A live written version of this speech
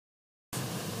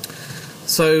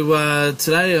So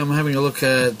today I'm having a look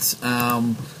at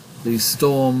the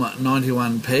Storm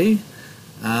 91P,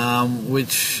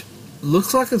 which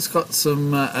looks like it's got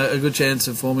some a good chance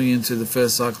of forming into the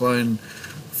first cyclone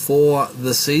for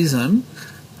the season.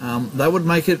 That would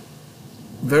make it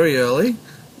very early.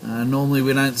 Normally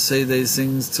we don't see these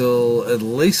things till at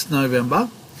least November,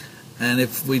 and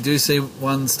if we do see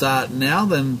one start now,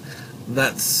 then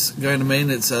that's going to mean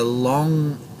it's a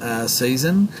long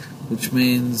season, which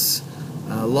means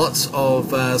lots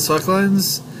of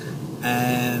cyclones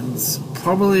and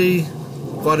probably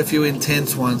quite a few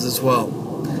intense ones as well,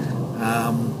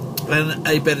 and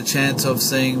a better chance of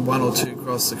seeing one or two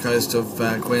across the coast of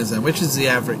Queensland, which is the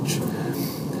average.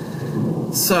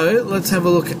 So let's have a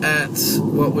look at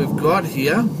what we've got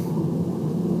here.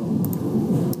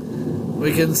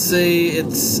 We can see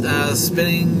it's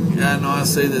spinning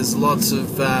nicely. There's lots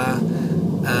of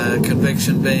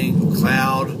convection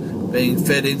cloud being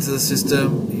fed into the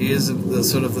system. Here's the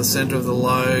sort of the center of the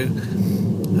low.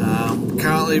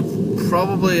 Currently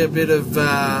probably a bit of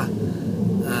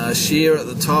shear at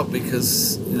the top,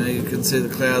 because you can see the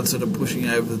cloud sort of pushing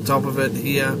over the top of it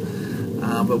here.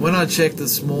 But when I checked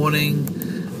this morning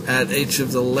at each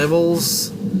of the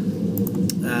levels,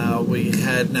 we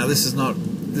had, now this is not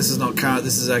current,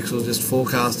 this is actual just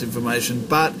forecast information,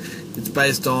 but it's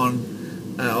based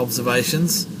on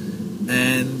observations.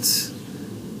 And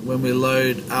when we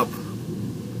load up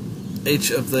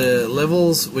each of the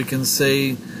levels, we can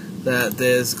see that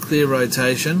there's clear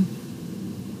rotation.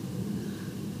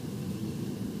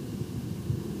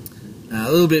 A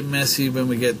little bit messy when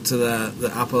we get to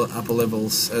the upper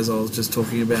levels, as I was just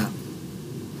talking about.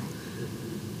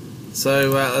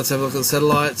 So let's have a look at the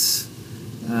satellites.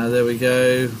 There we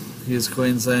go. Here's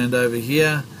Queensland over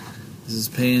here. This is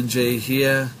PNG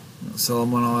here.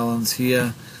 Solomon Islands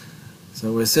here.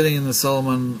 So we're sitting in the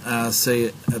Solomon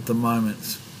Sea at the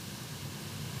moment.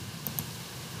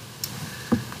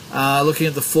 Looking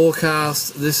at the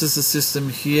forecast, this is the system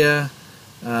here.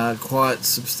 Quite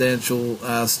substantial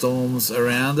storms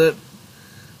around it,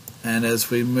 and as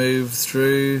we move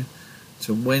through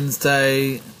to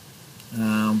Wednesday,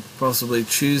 possibly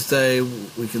Tuesday,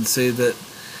 we can see that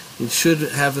it should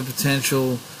have the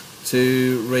potential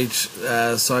to reach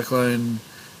cyclone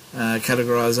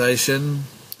categorization.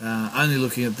 Only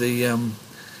looking at the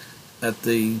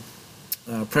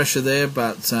pressure there,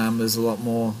 but there's a lot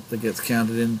more that gets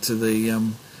counted into the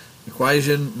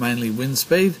equation, mainly wind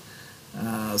speed.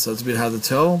 So it's a bit hard to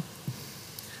tell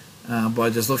by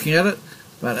just looking at it,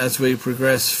 but as we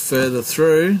progress further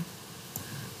through,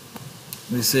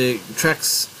 we see it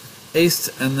tracks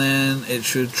east, and then it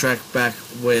should track back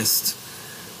west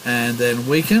and then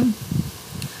weaken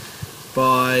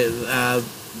by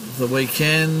the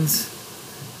weekend,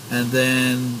 and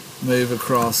then move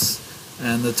across.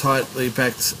 And the tightly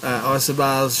packed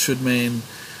isobars should mean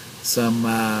some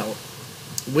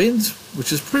wind,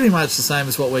 which is pretty much the same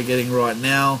as what we're getting right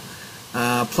now,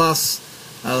 plus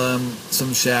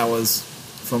some showers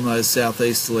from those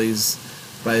southeasterlies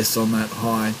based on that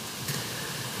high.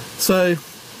 So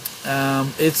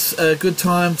it's a good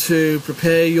time to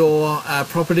prepare your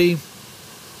property,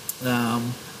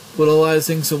 put all those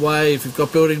things away. If you've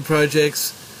got building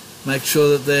projects, make sure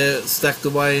that they're stacked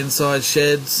away inside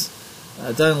sheds.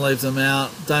 Don't leave them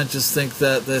out. Don't just think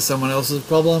that they're someone else's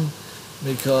problem,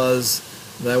 because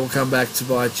they will come back to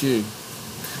bite you.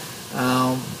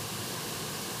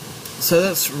 So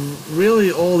that's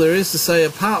really all there is to say,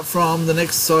 apart from the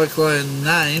next cyclone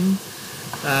name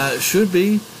should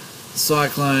be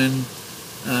Cyclone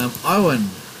Owen.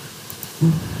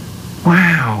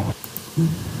 Wow.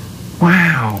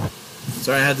 Wow.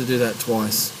 Sorry, I had to do that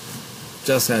twice.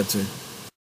 Just had to.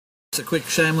 It's a quick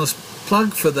shameless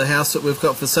plug for the house that we've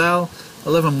got for sale.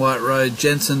 11 White Road,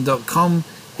 Jensen.com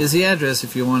is the address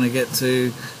if you want to get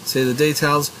to see the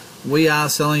details. We are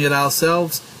selling it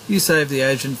ourselves. You save the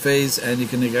agent fees and you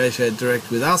can negotiate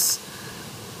direct with us.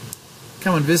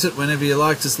 Come and visit whenever you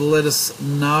like. Just let us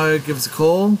know, give us a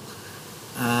call.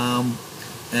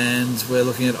 And we're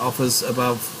looking at offers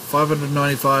above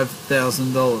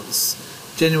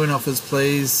 $595,000. Genuine offers,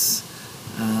 please.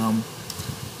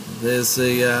 There's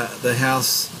the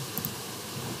house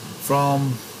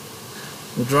from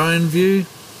the drone view.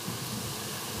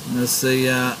 There's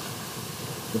the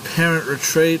parent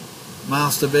retreat,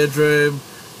 master bedroom,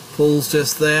 pool's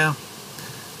just there,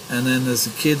 and then there's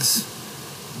the kids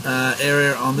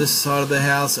area on this side of the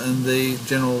house, and the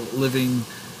general living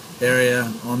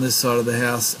area on this side of the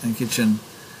house, and kitchen.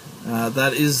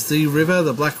 That is the river,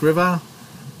 the Black River,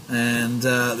 and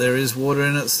there is water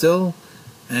in it still,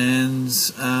 and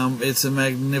it's a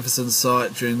magnificent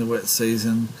sight during the wet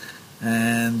season,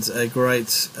 and a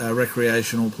great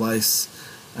recreational place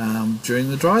during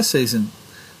the dry season.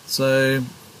 So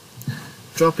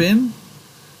drop in,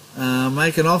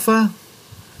 make an offer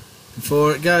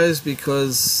before it goes,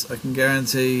 because I can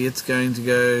guarantee it's going to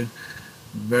go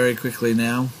very quickly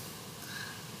now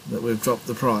that we've dropped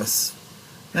the price.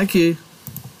 Thank you.